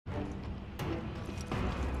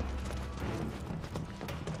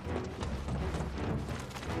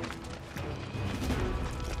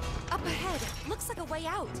way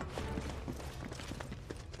out.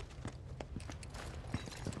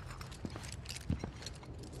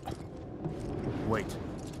 Wait.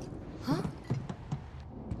 Huh?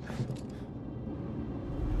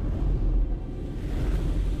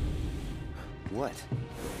 What?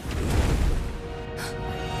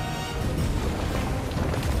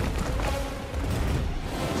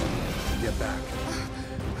 Get back.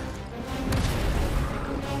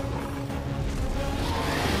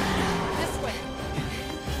 This way.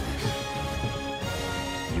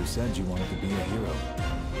 You said you wanted to be a hero.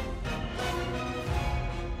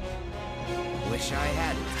 Wish I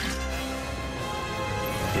hadn't.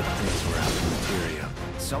 If things were out in Materia,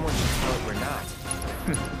 Someone should tell it we're not.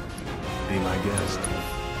 be my guest.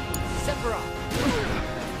 Sephiroth.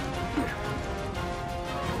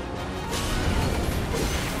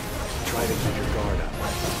 Try to keep your guard up.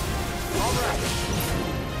 All right.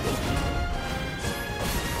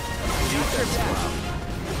 Defense cloud.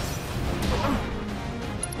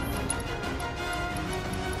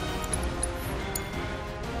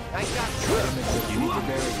 I got You need to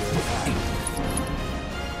bury your attack.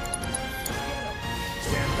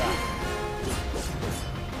 Stand back.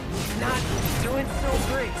 not doing so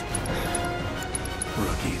great.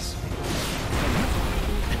 Rookies.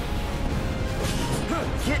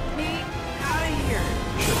 Get me out of here.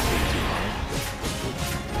 Shouldn't be too hard.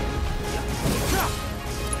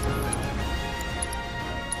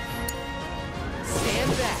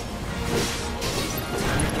 Stand back.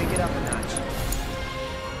 Time to kick it up a notch.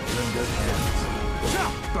 You're in good hands.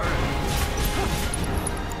 Burn!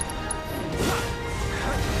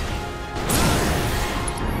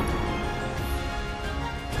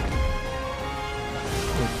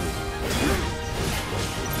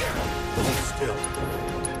 Hold still.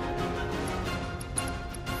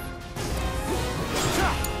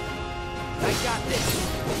 I got this.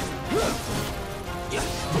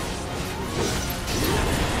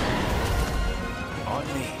 On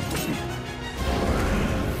me.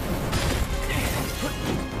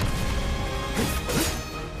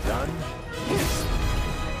 Done?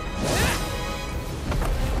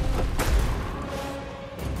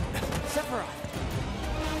 Sephiroth.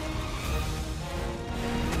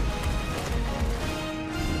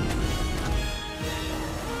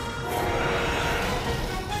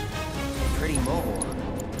 Pretty mobile.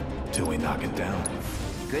 Till we knock it down.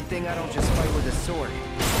 Good thing I don't just fight with a sword.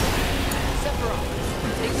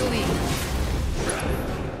 Sephiroth, take the lead.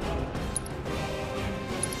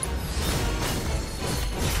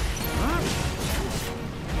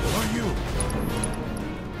 Who are you?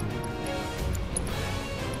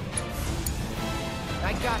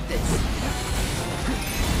 I got this.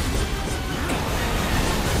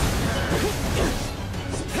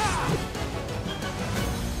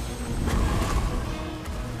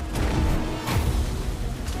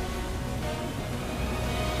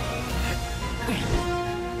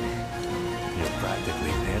 You're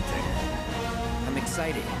practically panting. I'm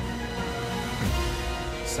excited.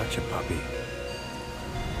 Such a puppy.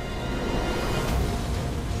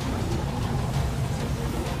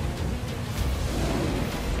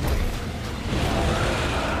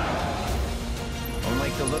 Don't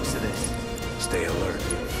like the looks of this. Stay alert.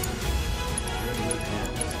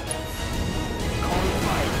 Call the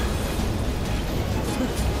fight.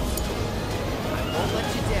 I won't let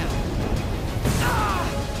you down. Ah!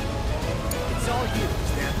 It's all you.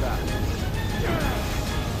 Stand back.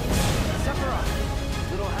 Sephiroth,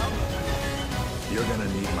 little help? You're gonna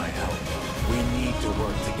need my help. We need to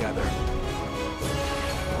work together.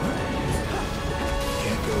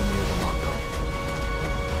 Can't go near the Mako.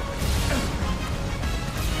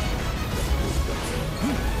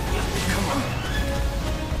 Come on.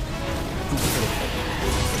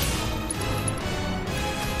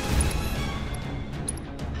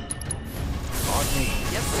 On me.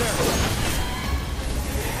 Yes, sir.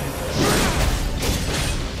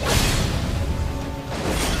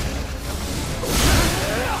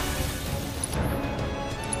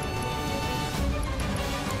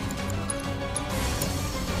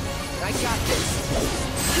 I got this.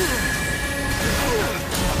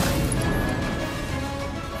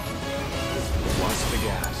 Watch the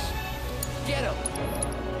gas. Get him.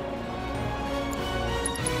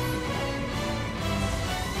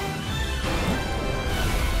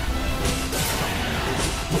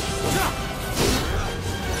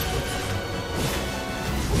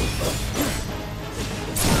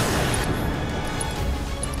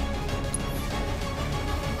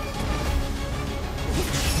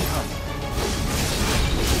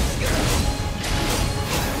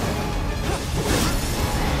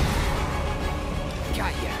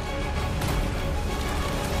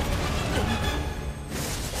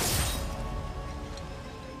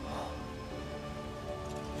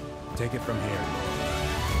 take it from here.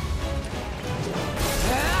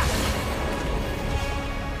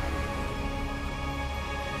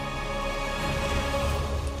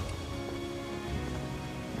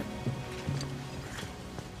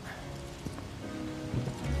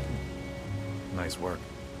 Nice work.